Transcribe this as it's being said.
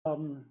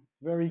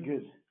Very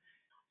good.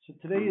 So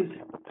today is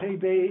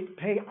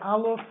Pei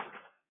Aleph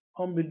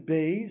Amid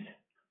Bays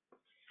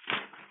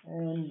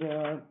and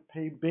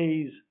Pei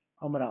Bays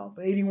Amid Aleph,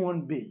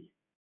 81B.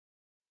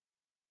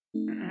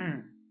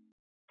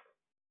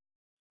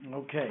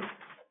 Okay,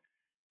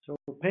 so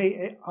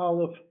Pei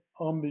Aleph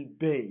Amid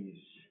Bays.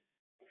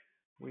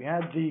 We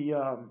had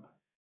the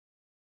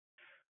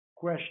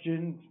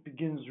question,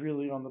 begins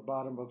really on the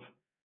bottom of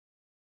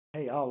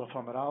Pei Aleph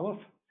Amid Aleph.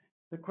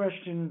 The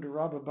question the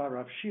Rabbi Bar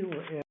Rav Shila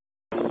asked.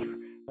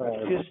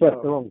 Press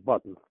the wrong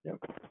button.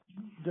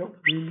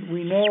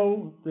 We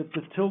know that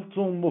the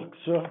tiltul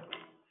muksa,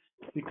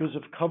 because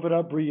of kavod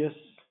abrius,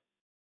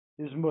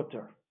 is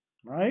mutter,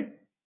 right?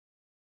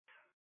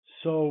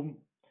 So,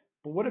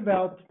 but what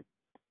about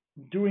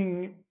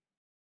doing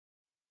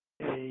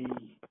a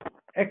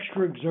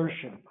extra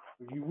exertion?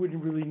 You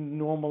wouldn't really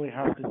normally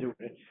have to do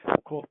it.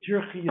 Called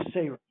tirchi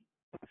yasera.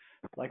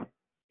 Like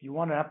you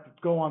want to have to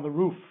go on the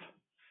roof,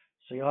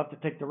 so you'll have to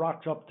take the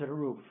rocks up to the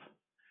roof.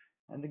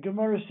 And the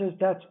Gemara says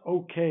that's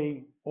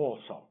okay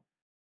also.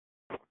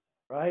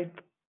 Right?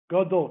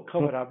 Gadol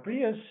kavod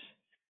abrius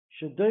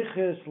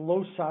shedeches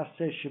lo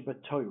saseh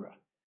shebetorah.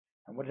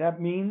 And what that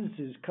means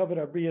is kavod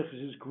abrius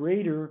is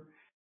greater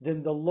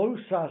than the lo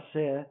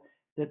saseh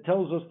that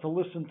tells us to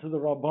listen to the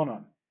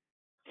Rabbanan,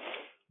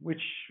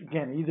 which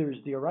again either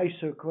is the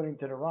Araisa according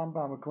to the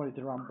Rambam, according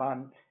to the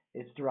Ramban,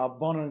 it's the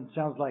Rabbanan. It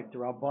sounds like the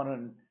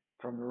Rabbanan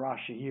from the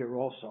Rashi here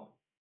also,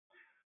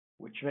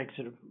 which makes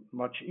it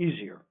much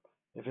easier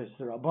if it's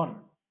the Rabbanan.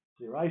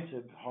 The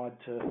Araisa hard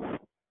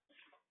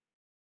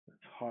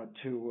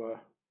to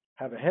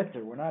have a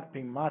heter. We're not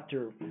being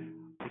matter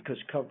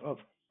because of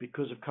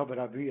kavod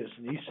abrius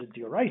and Yisad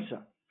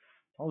Dioraisa.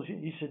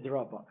 Yisad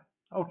Diraban.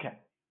 Okay.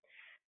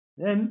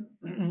 Then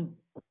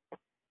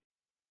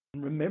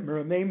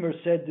Ramemer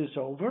said this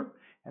over,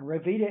 and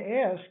Ravida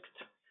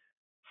asked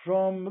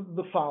from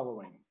the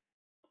following,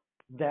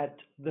 that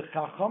the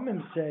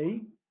Chachamim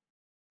say,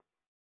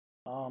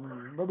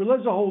 Rabbi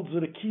Lezer holds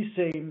that a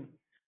kisei,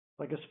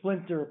 like a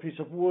splinter, a piece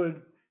of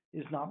wood,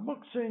 is not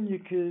muktzah, and you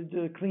could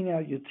clean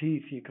out your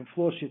teeth, you can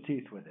floss your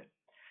teeth with it.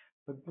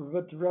 But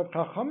the Rav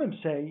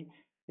Chachamim say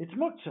it's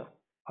muktzah,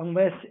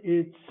 unless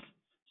it's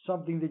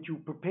something that you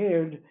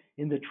prepared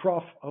in the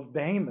trough of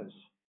behemoths,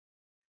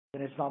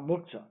 then it's not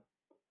muktzah.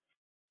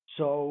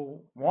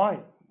 So why?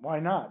 Why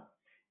not?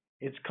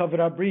 It's kavod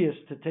abrius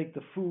to take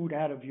the food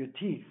out of your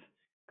teeth,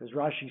 because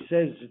Rashi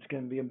says it's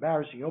going to be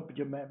embarrassing. You open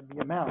your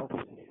mouth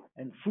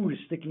and food is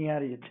sticking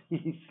out of your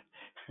teeth.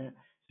 So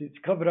it's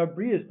kavod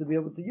abrius to be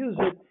able to use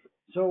it.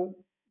 So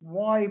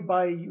why,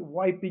 by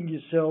wiping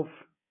yourself,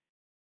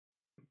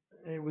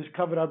 it was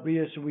kavod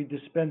abrius and we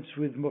dispense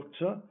with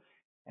muktzah,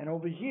 and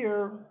over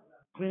here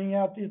cleaning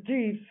out your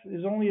teeth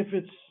is only if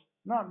it's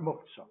not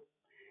muktzah.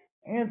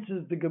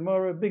 Answers the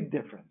Gemara, big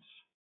difference.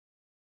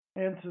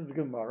 Answers the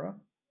Gemara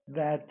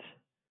that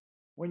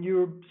when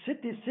you're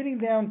sitting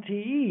down to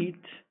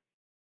eat,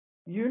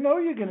 you know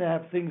you're going to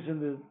have things in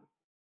the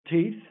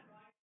teeth,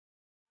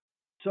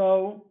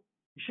 so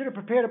you should have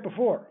prepared it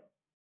before.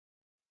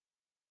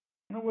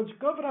 In other words,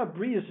 kavod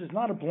abrius is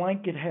not a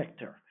blanket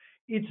hector.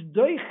 It's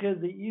doiche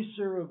the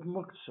iser of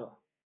muktzah,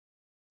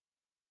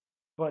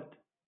 but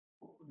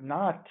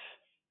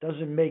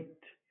doesn't make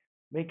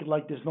it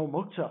like there's no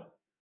muktzah.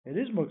 It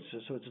is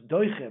muktzah, so it's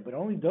doiche, but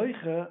only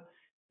doiche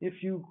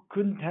if you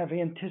couldn't have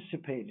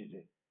anticipated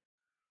it.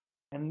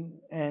 And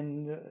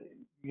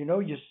you know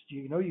you're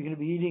going to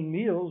be eating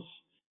meals,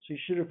 so you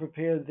should have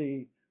prepared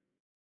these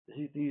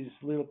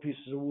little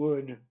pieces of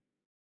wood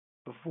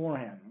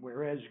beforehand.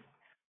 Whereas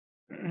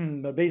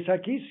the Beis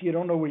Hakis, you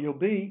don't know where you'll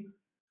be.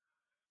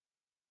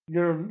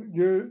 You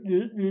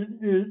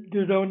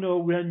don't know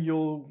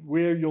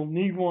where you'll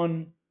need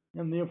one,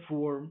 and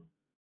therefore,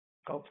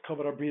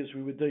 kavod abrius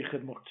we would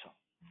deiched muktzah.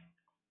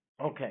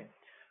 Okay,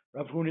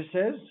 Rav Huna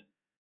says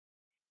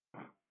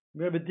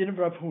we have a din of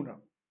Rav Huna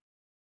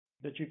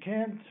that you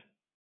can't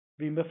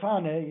be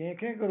mefane, you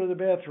can't go to the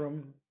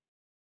bathroom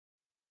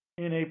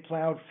in a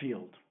plowed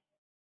field.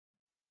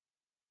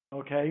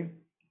 Okay,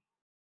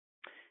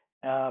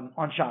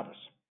 on Shabbos,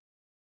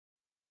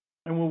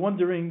 and we're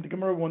wondering. The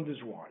Gemara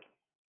wonders why.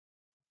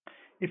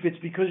 If it's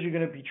because you're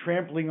going to be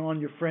trampling on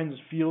your friend's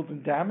field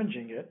and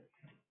damaging it,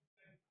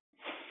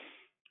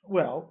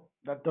 well,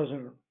 that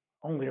doesn't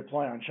only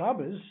apply on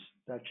Shabbos.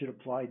 That should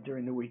apply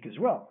during the week as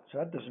well. So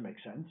that doesn't make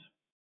sense.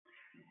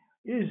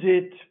 Is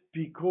it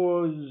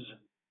because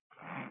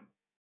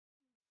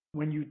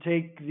when you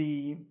take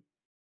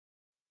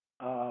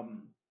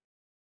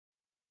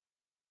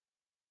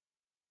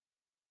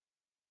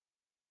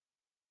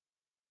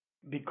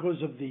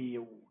because of the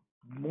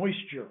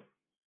moisture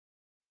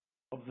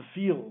of the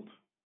field,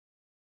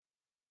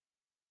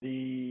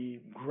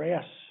 the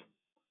grass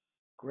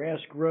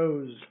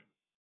grows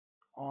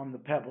on the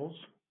pebbles,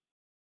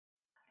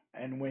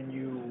 and when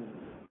you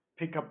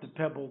pick up the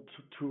pebble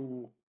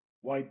to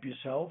wipe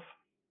yourself,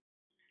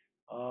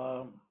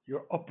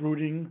 you're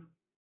uprooting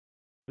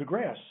the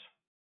grass.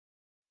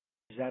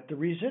 Is that the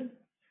reason?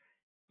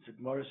 The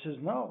Gemara says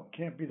no, it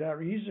can't be that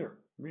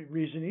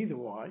reason either.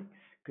 Why?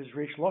 Because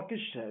Reish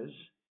Lakish says,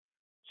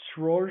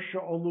 Tzror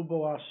she'olu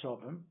bo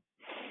asovim,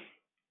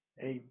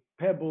 a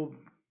pebble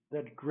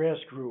that grass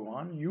grew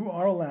on, you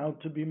are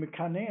allowed to be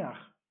mekaneach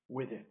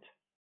with it.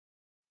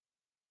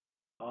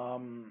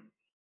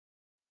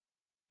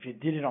 If you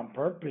did it on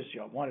purpose,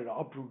 you wanted to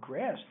uproot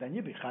grass, then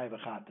you'd be chayav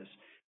achatas.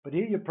 But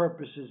here your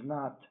purpose is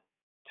not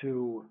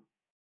to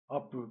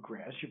uproot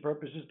grass. Your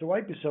purpose is to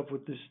wipe yourself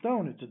with this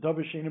stone. It's a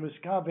davar she'eino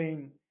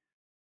miskavein,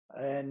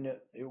 and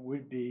it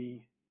would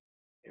be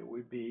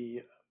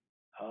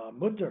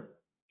mutter.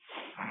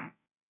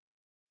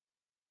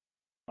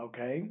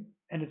 Okay,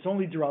 and it's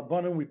only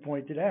d'Rabbanan, we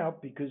pointed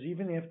out, because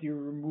even after you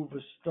remove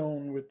a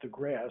stone with the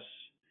grass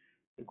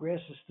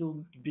is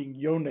still being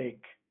yonek,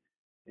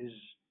 is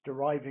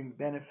deriving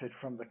benefit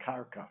from the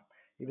karka,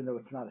 even though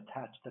it's not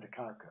attached to the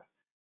karka,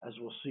 as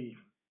we'll see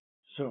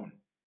soon.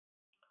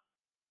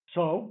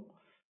 So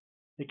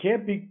it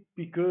can't be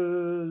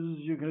because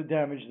you're going to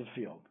damage the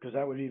field, because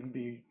that would even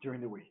be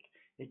during the week.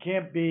 It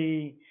can't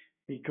be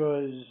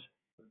because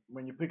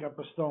when you pick up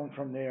a stone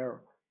from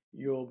there,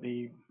 you'll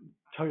be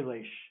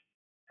toilesh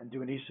and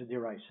do an isa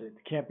diraisa.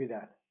 It can't be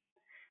that.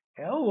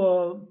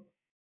 Ella,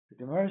 the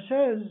Gemara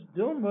says,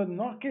 Dilma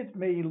knocket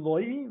may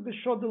loy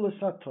v'shodel.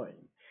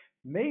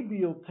 Maybe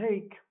you'll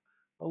take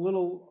a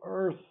little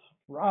earth,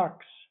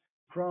 rocks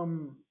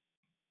from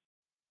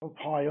a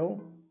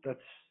pile that's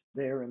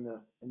there in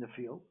the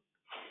field,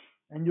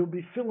 and you'll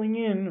be filling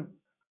in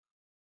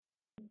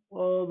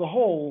the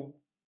hole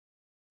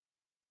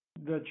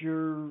that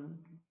you're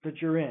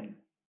in,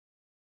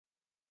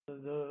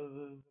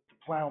 the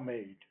plow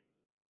made,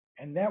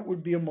 and that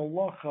would be a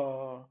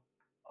malacha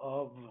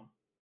of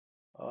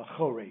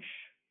choresh.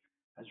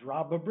 As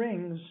Rabbah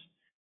brings,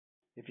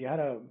 if you had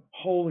a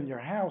hole in your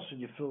house and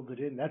you filled it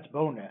in, that's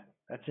boneh.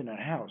 That's in a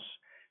house.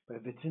 But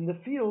if it's in the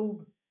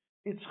field,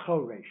 it's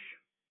choresh.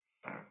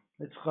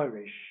 It's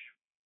choresh.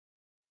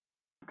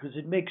 Because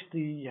it makes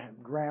the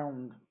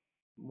ground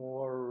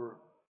more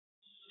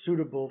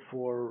suitable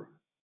for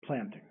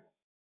planting.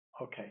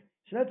 Okay.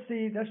 So that's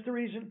the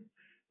reason.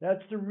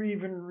 That's the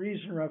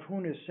reason Rav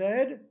Huna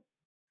said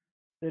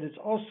that it's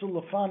also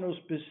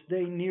lefanos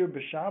bisdei near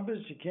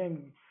b'Shabbos. You can't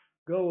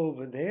go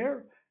over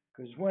there,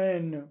 because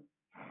when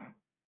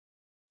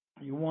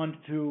you want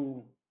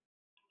to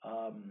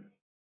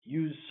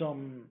use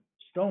some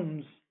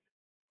stones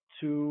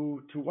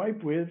to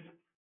wipe with,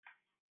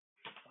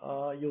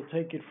 you'll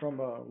take it from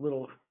a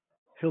little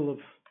hill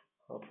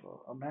of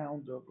a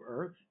mound of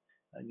earth,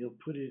 and you'll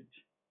put it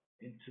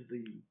into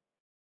the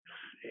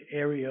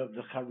area of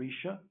the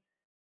charisha,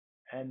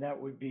 and that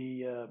would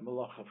be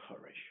malach of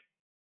charish.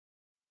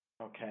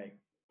 Okay.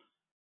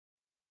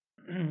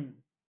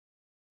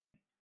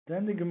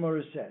 Then the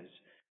Gemara says,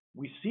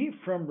 we see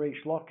from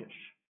Reish Lakish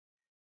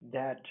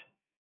that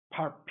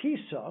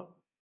parpisa,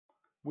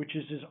 which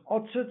is his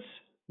otzitz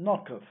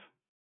nokov,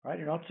 right?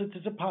 An otzitz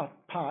is a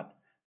pot.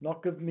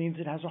 Nokov means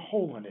it has a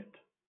hole in it,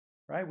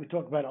 right? We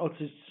talk about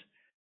otzitz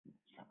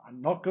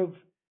nokov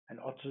and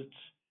otzitz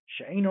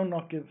she'eino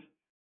nokov.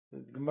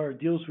 The Gemara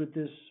deals with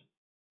this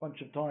a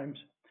bunch of times.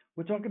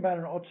 We're talking about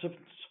an otzitz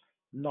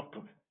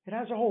nokov. It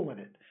has a hole in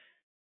it,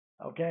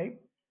 okay?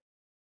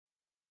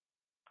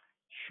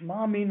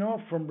 Shma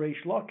Mino from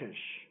Reish Lakish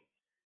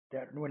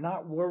that we're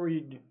not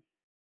worried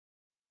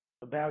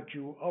about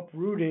you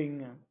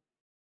uprooting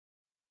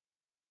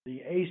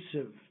the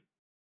asiv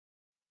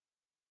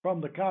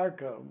from the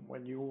karka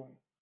when you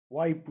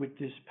wipe with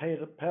this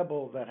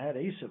pebble that had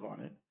asiv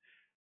on it.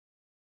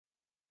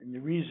 And the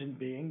reason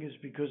being is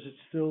because it's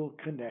still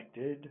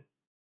connected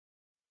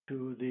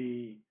to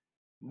the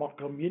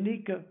makom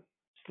yanika,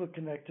 still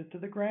connected to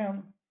the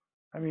ground.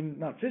 I mean,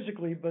 not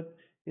physically, but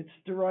it's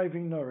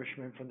deriving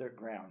nourishment from the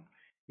ground,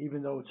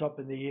 even though it's up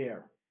in the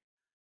air.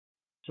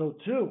 So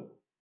too,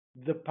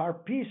 the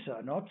parpisa,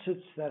 an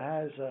otzitz that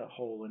has a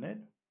hole in it,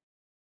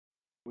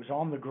 was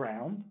on the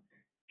ground.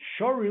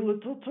 Shori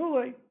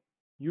l'tultule,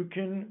 you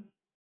can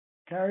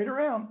carry it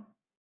around,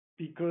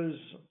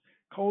 because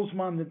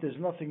kolzman that there's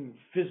nothing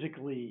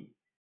physically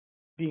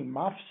being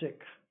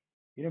mafsik,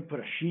 you didn't put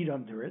a sheet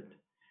under it.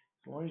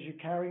 As long as you're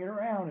carrying it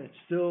around, it's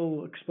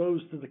still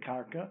exposed to the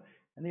karka,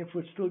 and if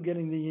we're still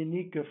getting the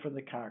yanika from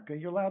the karka,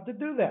 you're allowed to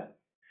do that.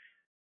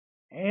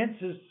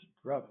 Answers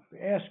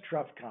ask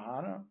Rav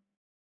Kahana,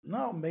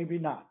 no, maybe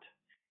not.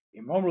 We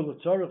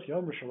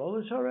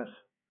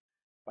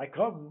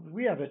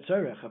have a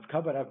tzorech of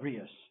kavod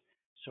abrius,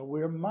 so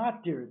we're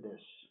matir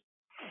this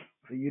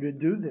for you to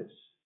do this,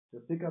 to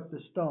pick up the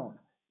stone.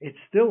 It's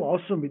still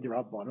also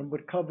midrabanan,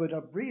 but kavod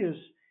abrius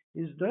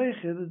is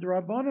deiche the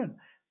drabanan.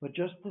 But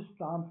just to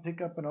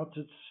pick up an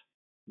otzitz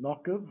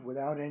nokov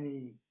without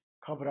any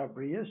kavod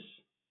abrius,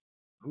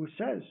 who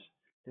says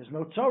there's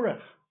no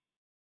tzorech?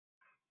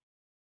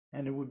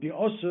 And it would be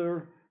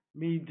also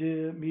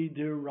midir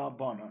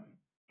rabbanon.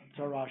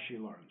 So Rashi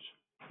learns.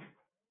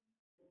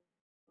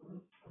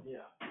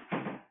 Yeah.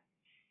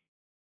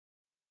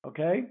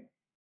 Okay.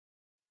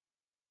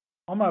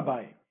 Omar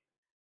Bai.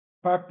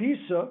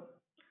 Parpisa,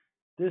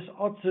 this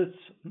otzitz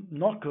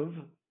nokov,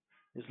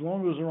 as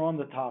long as we're on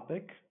the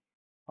topic,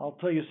 I'll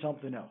tell you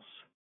something else.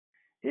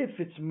 If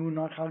it's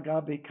munach al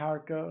gabe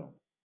karka,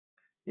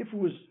 if it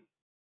was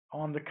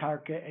on the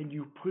karka and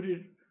you put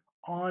it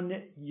on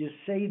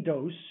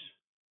yesedos,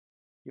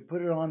 you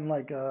put it on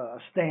like a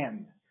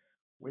stand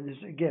where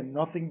there's again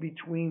nothing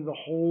between the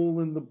hole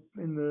in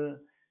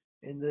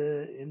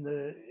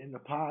the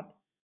pot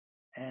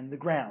and the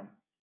ground.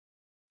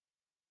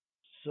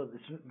 So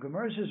this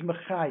Gemara says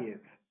mechayev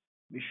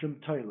mishum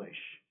toilish.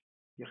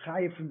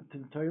 Yechayev from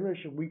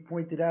toilish, and we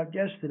pointed out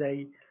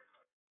yesterday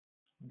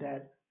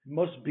that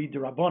must be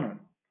derabanan,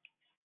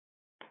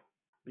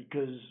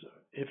 because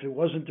if it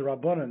wasn't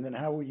derabanan, then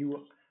how were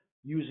you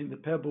using the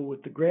pebble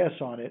with the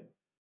grass on it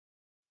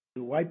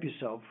to wipe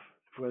yourself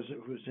if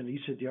it was an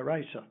isa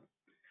diaraisa?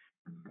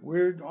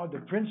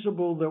 The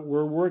principle that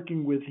we're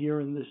working with here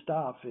in this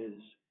staff is,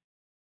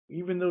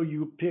 even though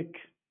you pick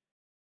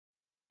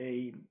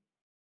a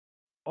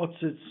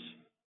otzitz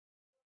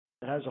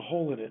that has a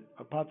hole in it,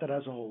 a pot that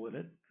has a hole in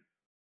it,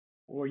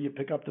 or you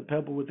pick up the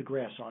pebble with the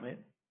grass on it,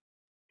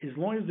 as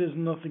long as there's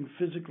nothing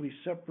physically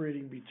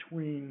separating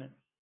between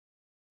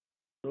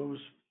those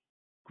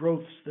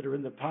growths that are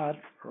in the pot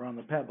or on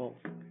the pebble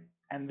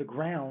and the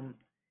ground,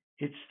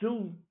 it's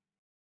still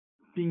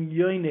being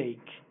yonik,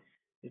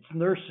 it's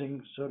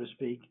nursing, so to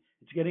speak.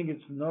 It's getting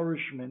its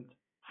nourishment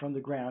from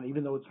the ground,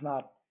 even though it's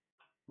not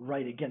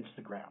right against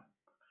the ground.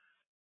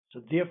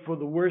 So therefore,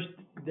 the worst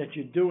that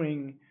you're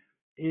doing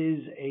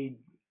is a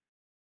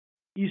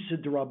isa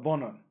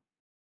d'Rabbanan.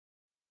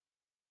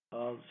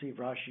 Let's see if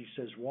Rashi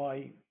says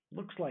why.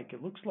 Looks like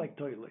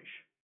toilish.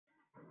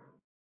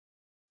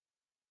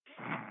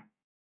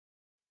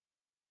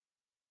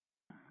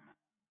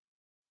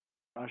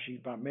 Rashi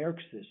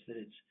merks this, that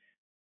it's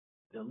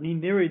the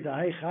liniri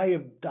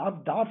dahechayev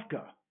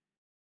davka.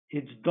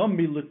 It's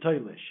dumbi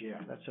l'toilish.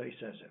 Yeah, that's how he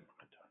says it.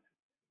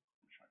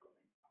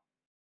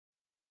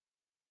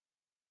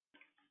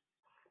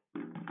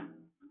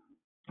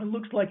 It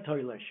looks like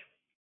toilish.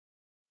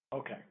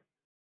 Okay.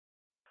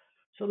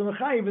 So the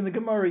mechayev in the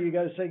Gemara, you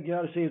got to say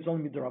it's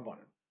only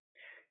midrabanan.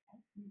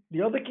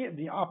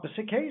 The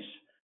opposite case.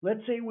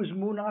 Let's say it was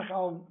munach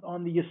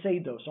on the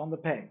yasedos, on the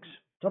pegs.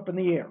 It's up in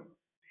the air,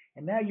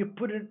 and now you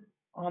put it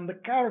on the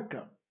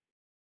karka.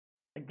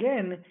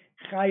 Again,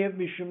 chayev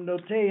mishum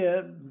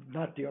noteya,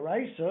 not the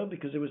oraisa,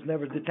 because it was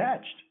never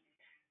detached,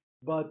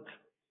 but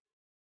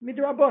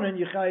midrabanan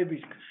you chayev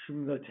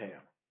mishum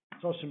noteya.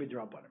 It's also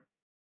midrabanan.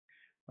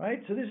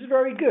 Right? So this is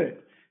very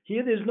good.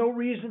 Here there's no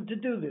reason to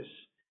do this.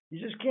 You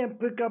just can't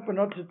pick up an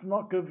otzit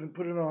nakav and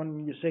put it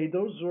on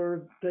Yesedos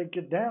or take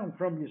it down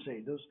from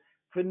Yesedos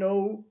for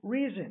no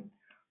reason.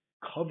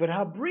 Kavod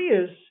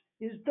habrius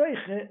is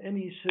deiche and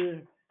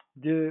isa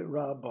de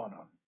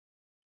rabbanon.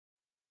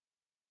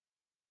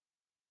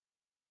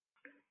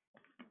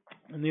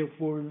 And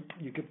therefore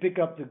you can pick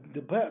up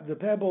the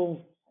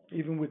pebble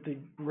even with the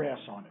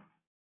grass on it.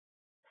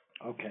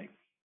 Okay.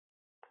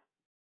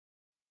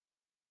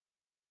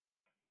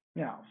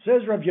 Now,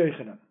 says Rav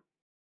Yochanan,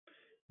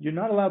 you're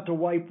not allowed to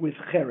wipe with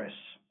cheres,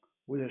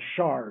 with a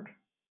shard,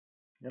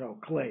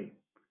 clay,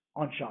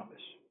 on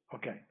Shabbos.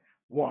 Okay,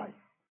 why?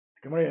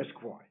 The Gemara asks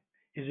why.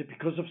 Is it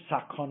because of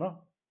sakana?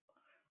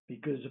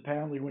 Because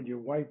apparently when you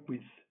wipe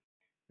with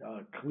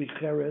kli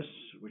cheres,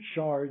 with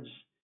shards,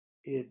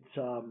 it's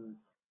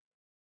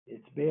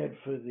bad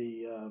for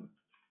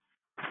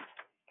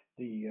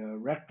the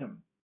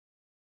rectum.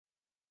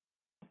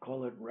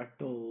 Call it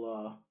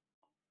rectal.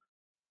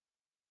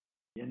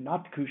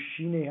 Yanatku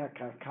shine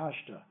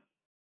hakakashta.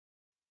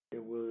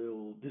 It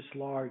will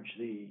dislodge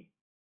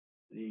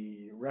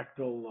the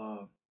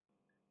rectal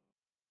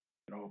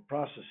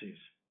processes.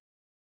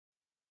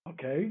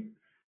 Okay,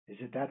 is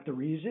it that the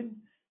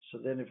reason? So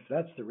then, if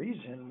that's the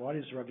reason, why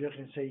does Rav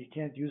Yochanan say you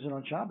can't use it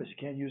on Shabbos? You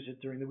can't use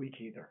it during the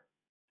week either.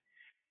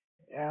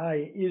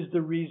 Is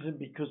the reason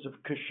because of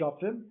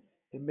kashafim?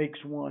 It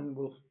makes one,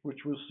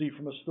 which we'll see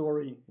from a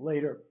story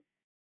later,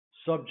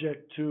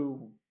 subject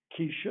to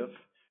kishuf.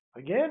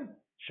 Again,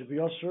 should be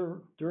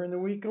also during the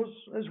week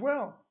as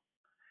well.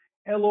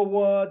 Elo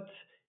what?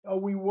 Are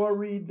we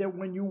worried that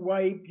when you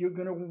wipe, you're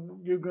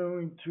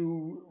going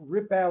to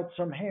rip out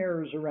some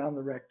hairs around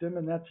the rectum,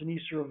 and that's an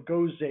Isser of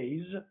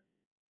gozes?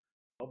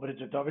 Oh, but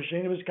it's a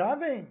davasheni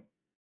v'skavein.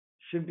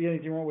 Shouldn't be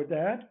anything wrong with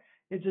that.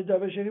 It's a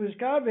davasheni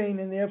v'skavein,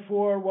 and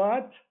therefore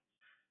what?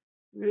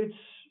 It's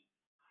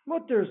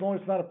mutter as long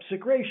as it's not a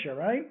psik reisha,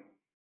 right?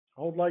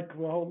 Hold like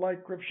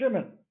Rav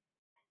Shimon,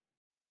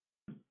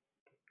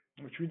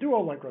 which we do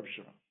hold like Rav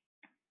Shimon.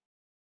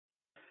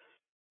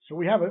 So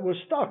we're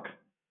stuck.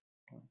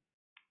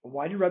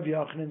 Why did Rav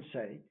Yochanan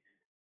say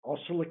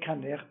also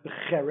lekanech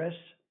b'cheres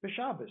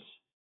b'Shabbos?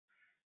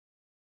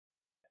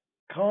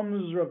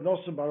 Comes Rav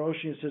Nosson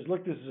Baroshi and says,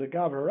 "Look, this is a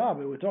Gavar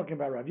Rabbi. We're talking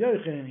about Rav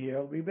Yochanan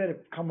here. We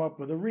better come up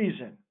with a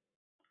reason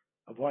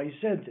of why he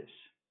said this."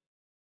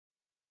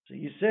 So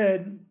he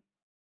says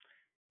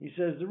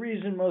the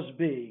reason must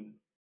be,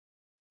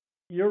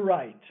 you're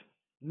right.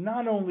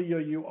 Not only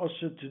are you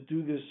also to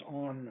do this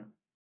on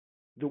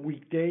the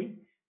weekday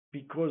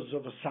because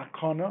of a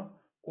sakana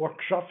or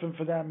kshafim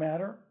for that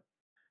matter,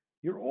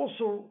 you're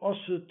also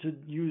to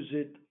use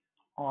it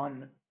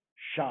on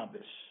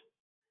Shabbos.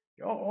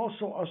 You're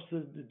also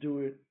to do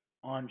it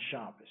on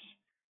Shabbos.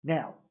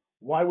 Now,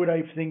 why would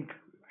I think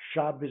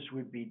Shabbos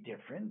would be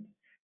different?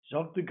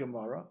 Zog the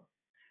Gemara.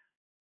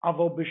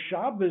 Aval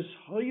b'Shabbos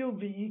hoyo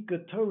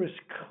v'ika Torah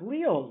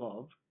kli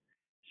olav,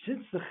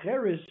 since the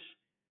cheres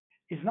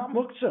is not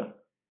muktzah,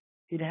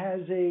 it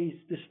has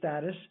the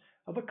status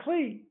of a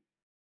kli.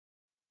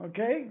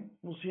 Okay,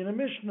 we'll see in a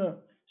Mishnah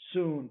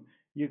soon.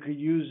 You could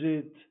use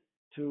it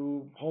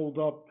to hold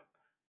up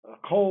a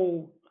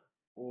coal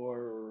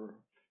or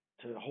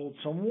to hold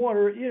some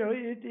water. You know,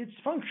 it's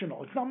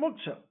functional. It's not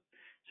muktzah.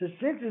 So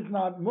since it's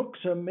not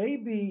muktzah,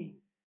 maybe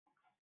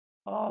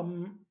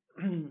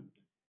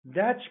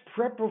that's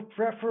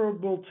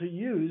preferable to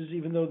use,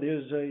 even though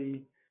there's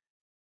a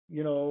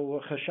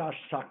chashash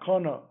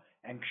sakana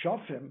and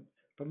kshafim.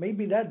 But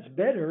maybe that's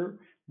better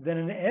than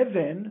an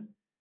even,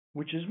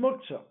 which is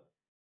muktzah.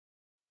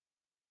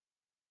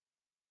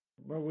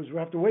 Well, we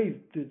have to weigh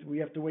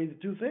the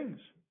two things,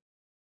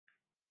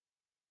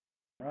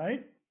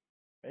 right?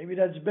 Maybe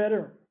that's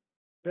better.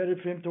 Better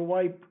for him to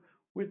wipe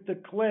with the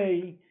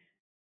clay,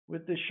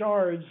 with the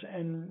shards,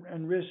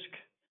 and risk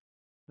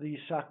the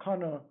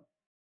sakana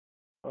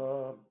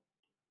or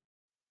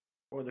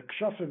the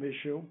kshafim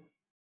issue,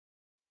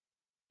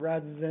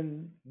 rather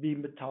than be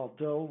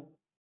metaltel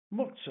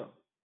muktzah.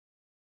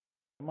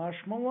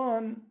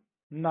 Mashmalan,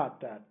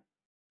 not that.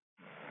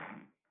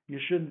 You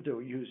shouldn't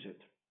use it.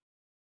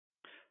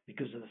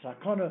 Because of the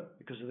sakana,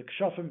 because of the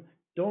kshafim,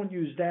 don't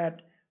use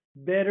that.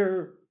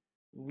 Better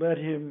let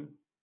him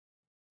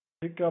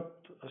pick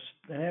up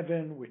an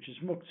even, which is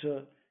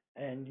muktzah,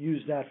 and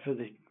use that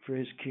for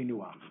his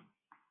kinuach.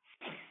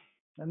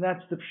 And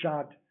that's the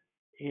pshat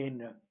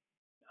in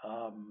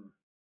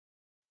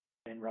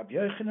Rabbi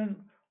Yochanan.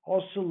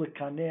 Also,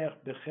 lekaneach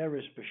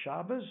becheres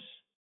b'Shabbos.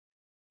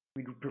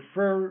 We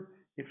prefer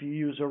if you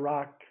use a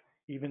rock,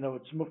 even though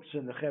it's muktzah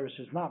and the cheres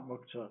is not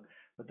muktzah,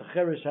 but the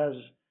cheres has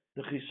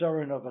the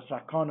chisaron of a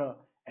sakana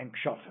and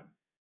kshafim.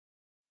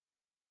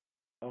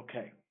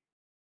 Okay.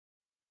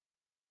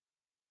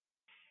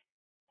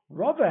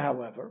 Rava,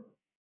 however,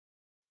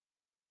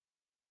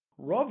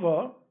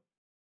 Rava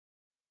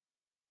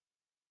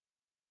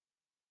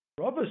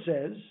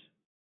says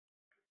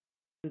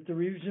that the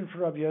reason for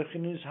Rabbi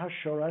Yochanan is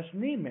hashoras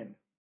nimin,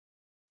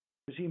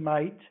 because he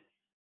might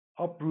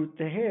uproot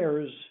the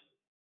hairs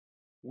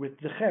with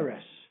the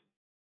cheres.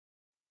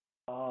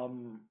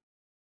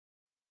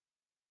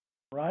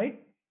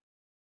 Right?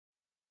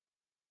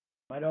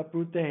 Might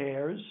uproot the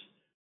hairs,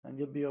 and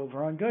you'll be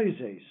over on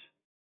geizes.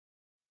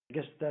 I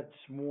guess that's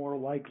more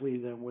likely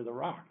than with a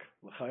rock,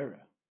 l'chayra.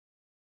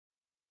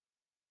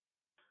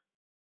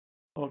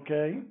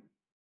 Okay?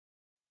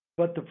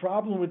 But the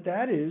problem with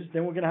that is,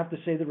 then we're going to have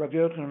to say that Rav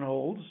Yochanan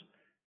holds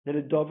that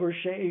a dover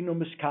she'einu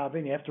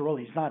miskaven. After all,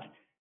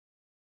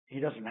 he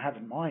doesn't have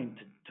in mind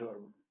to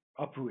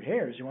uproot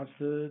hairs. He wants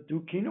to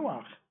do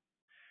kinuach.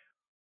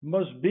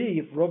 Must be,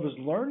 if Rav is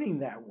learning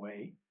that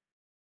way,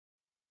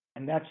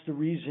 and that's the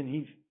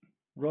reason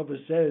Rav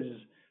says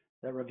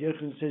that Rav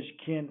Yochanan says you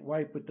can't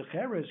wipe with the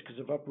cheres because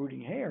of uprooting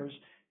hairs,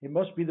 it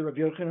must be that Rav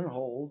Yochanan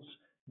holds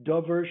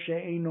dover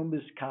she'einu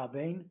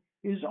miskaven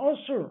is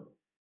also.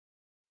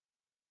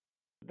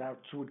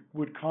 That's what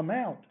would come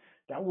out.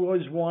 That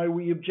was why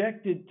we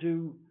objected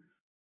to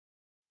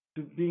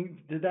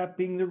that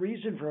being the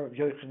reason for Rav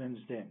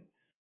Yochanan's din.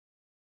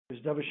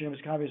 Because dover she'einu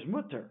miskaven is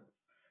mutter.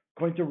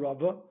 According to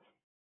Rava,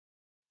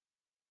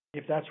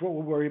 if that's what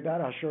we're worried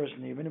about, Hashoras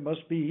Niven, it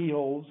must be he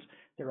holds,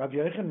 that Rav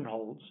Yochanan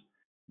holds,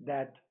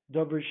 that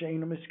Dover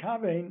She'einu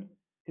Miskaven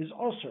is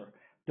Osir.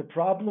 The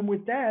problem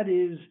with that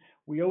is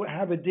we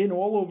have a din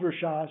all over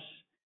Shas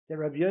that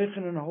Rav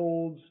Yochanan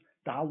holds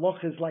the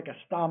halach is like a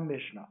Stam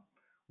Mishnah.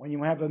 When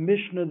you have a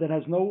Mishnah that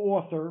has no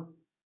author,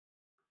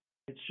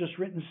 it's just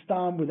written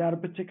Stam without a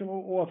particular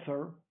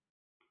author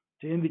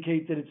to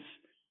indicate that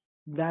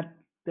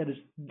it's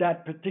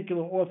that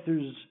particular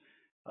author's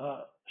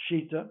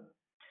shita.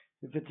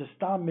 If it's a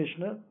Stam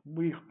Mishnah,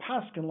 we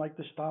paskin like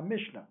the Stam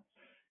Mishnah.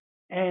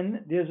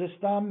 And there's a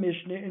Stam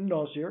Mishnah in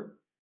Nozir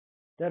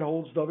that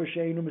holds Dover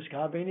She'einu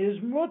Miskaven is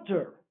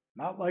mutter,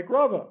 not like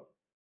Rava.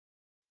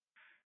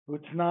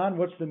 Utnan,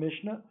 what's the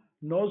Mishnah?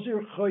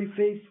 Nozir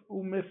choyfef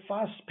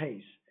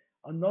umefaspes.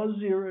 A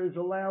Nozir is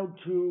allowed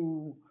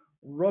to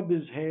rub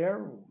his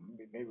hair,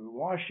 maybe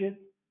wash it,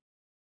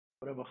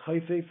 whatever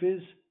choyfef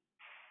is,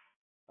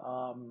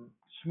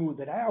 smooth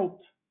it out.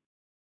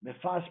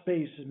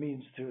 Mefaspes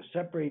means to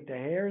separate the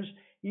hairs,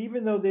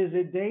 even though there's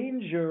a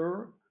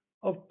danger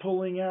of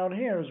pulling out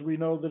hairs. We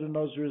know that a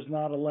Nozir is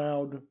not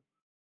allowed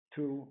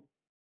to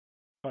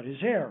cut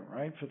his hair,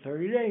 right, for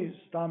 30 days.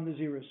 Stam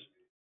Naziris.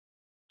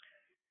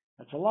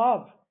 That's a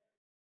lav.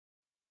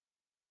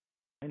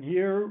 And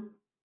here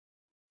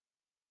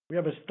we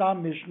have a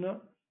Stam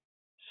Mishnah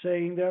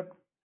saying that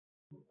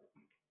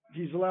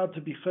he's allowed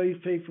to be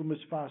chayfei from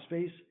his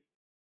face,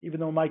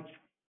 even though it might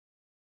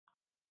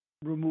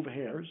remove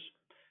hairs.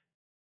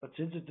 But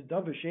since it's a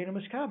Dover She'einu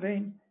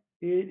Miskaven,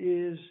 it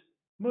is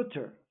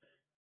mutter.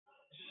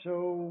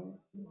 So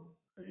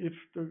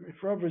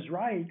if Rav is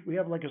right, we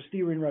have like a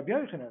steer in Rav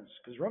Yochanan's,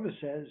 because Rav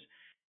says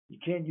you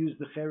can't use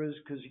the cheres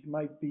because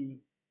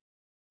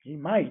he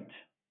might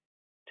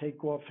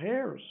take off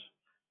hairs.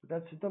 But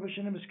that's the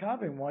Davashin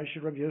Miskabin. Why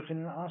should Rav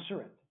Yochanan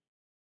answer it?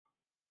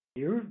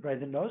 Here, by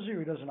the Nazir,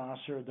 he doesn't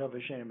answer a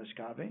Davashin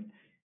Miskabin.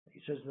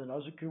 He says the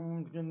Nazir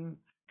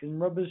can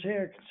rub his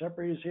hair, can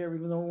separate his hair,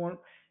 even though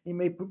he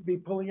may be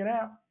pulling it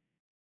out.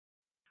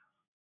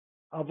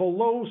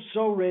 Avolo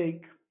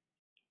sorek,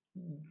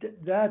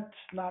 that's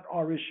not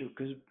our issue,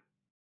 because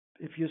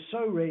if you're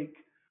sorek,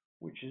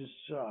 which is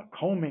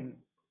combing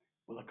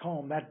with a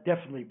comb, that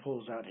definitely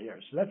pulls out hair.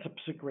 So that's a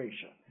psik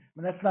ratio. I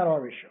mean, that's not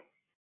our issue.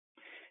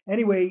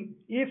 Anyway,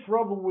 if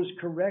Rava was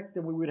correct,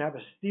 then we would have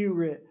a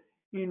stira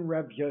in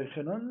Rav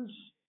Yochanan's,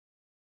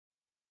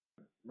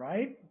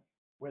 right?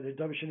 Whether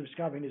Davashin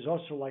Miskabin is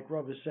also like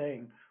Rav is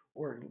saying,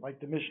 or like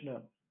the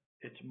Mishnah,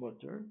 it's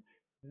mutter.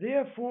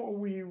 Therefore,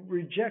 we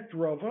reject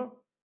Rava,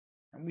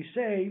 and we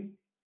say,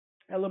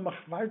 Ela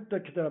machvarta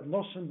k'Rav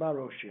Nosson bar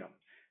Oshia.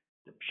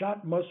 The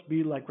pshat must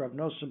be like Rav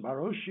Nosson bar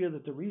Oshia,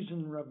 that the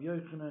reason Rav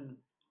Yochanan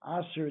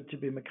asked her to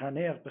be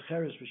mekaneach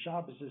b'cheres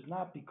v'Shabbos is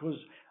not because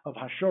of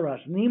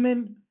hashoras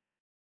nimin,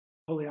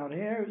 pulling out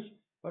hairs,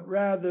 but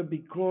rather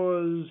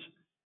because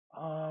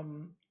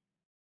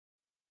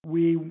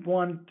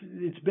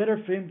it's better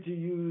for him to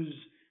use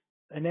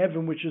an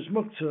Evan which is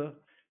muktzah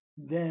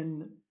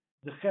than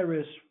the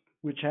cheres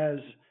which has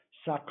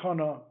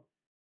sakana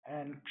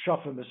and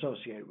kshafim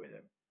associated with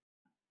it.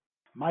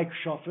 My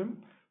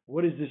kshafim,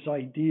 what is this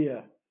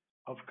idea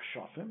of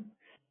kshafim?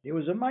 There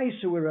was a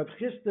Maisa where Rav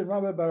Chisda and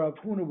Rabbi Bar Rav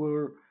Huna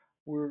were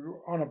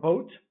on a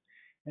boat,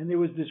 and there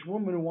was this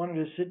woman who wanted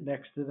to sit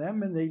next to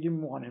them, and they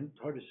didn't want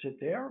her to sit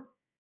there.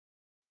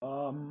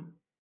 Why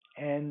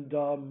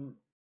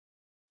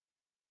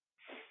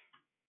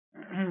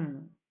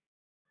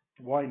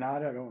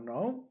not? I don't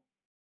know.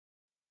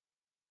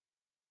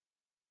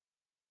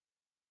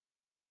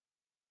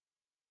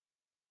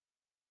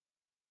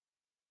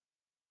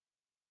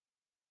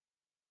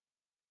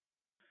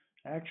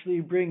 Actually,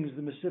 the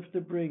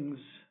Mesivta brings,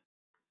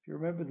 if you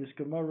remember this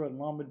Gemara in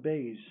Lamed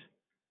Beis,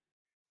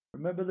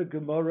 remember the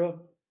Gemara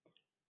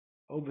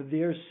over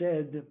there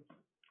said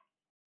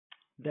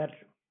that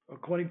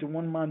according to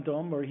one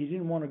Mandam, or he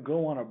didn't want to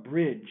go on a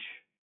bridge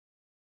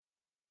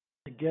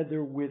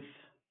together with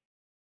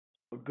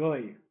a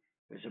guy.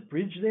 There's a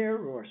bridge there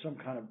or some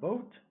kind of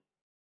boat.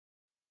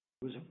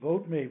 It was a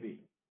boat maybe,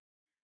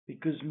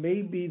 because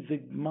maybe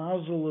the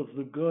mazel of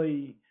the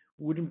guy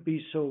wouldn't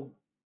be so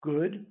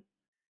good,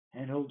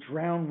 and he'll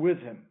drown with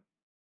him.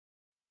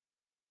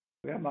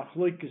 We have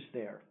machloikas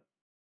there.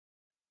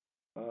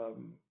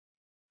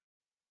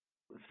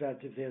 If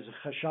there's a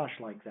chashash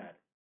like that.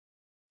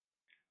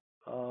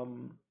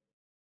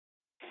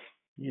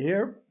 You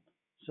hear?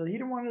 So he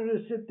didn't want her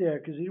to sit there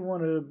because he didn't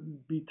want to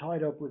be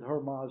tied up with her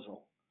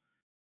mazel.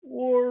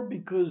 Or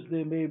because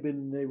they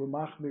were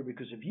machmir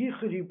because of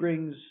yichud he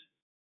brings,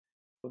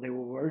 or they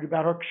were worried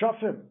about her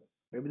kshafim.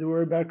 Maybe they were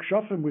worried about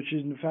kshafim, which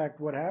is in fact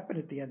what happened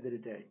at the end of the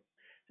day.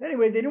 So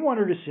anyway, they didn't want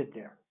her to sit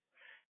there.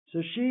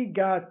 So she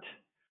got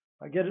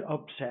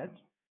upset.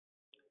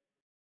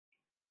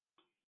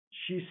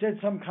 She said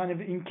some kind of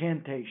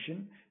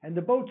incantation, and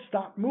the boat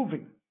stopped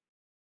moving.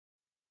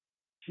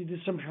 She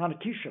did some kind of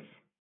kishuf.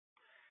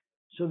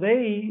 So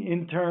they,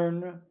 in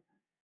turn,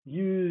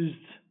 used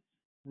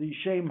the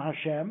Shem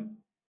Hashem,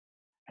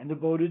 and the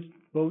boat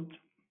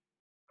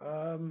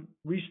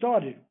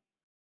restarted,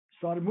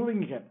 started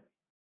moving again.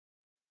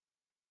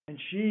 And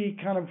she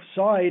kind of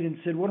sighed and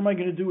said, "What am I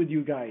going to do with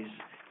you guys?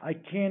 My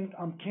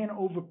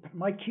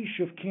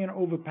kishuf can't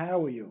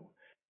overpower you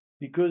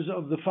because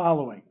of the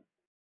following.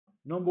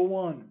 Number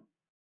one,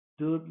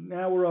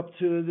 now we're up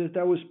to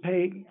that was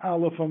Pei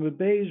Aleph Amid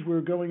Beis.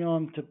 We're going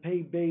on to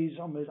Pei Beis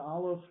Amid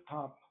Aleph,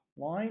 top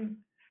line.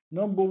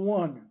 Number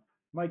one,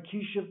 my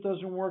kishuf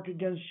doesn't work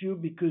against you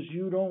because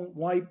you don't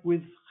wipe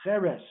with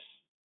cheres.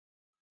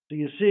 So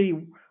you see,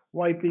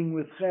 wiping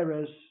with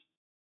cheres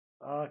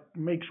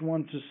makes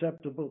one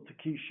susceptible to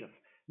kishuf.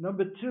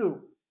 Number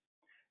two,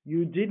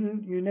 you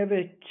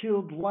never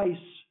killed lice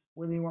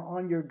when they were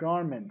on your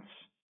garments.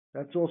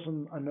 That's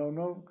also a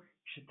no-no.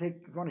 You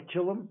want to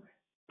kill them,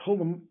 pull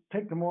them,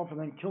 take them off, and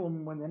then kill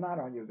them when they're not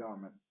on your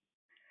garment.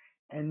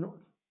 And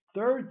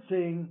third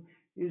thing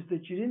is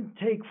that you didn't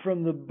take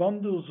from the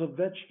bundles of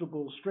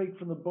vegetables straight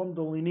from the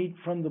bundle and eat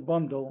from the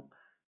bundle.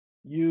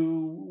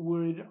 You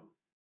would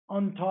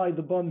untie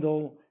the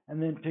bundle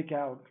and then pick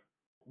out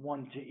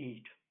one to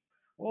eat.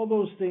 All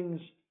those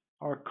things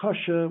are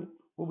kasha,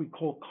 what we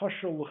call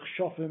kasha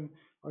l'chshafim,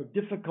 are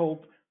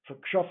difficult for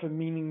kshafim,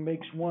 meaning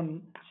makes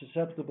one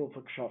susceptible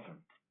for kshafim.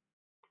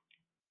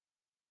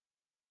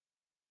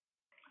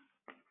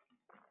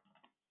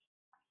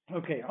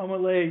 Okay,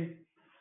 Amalei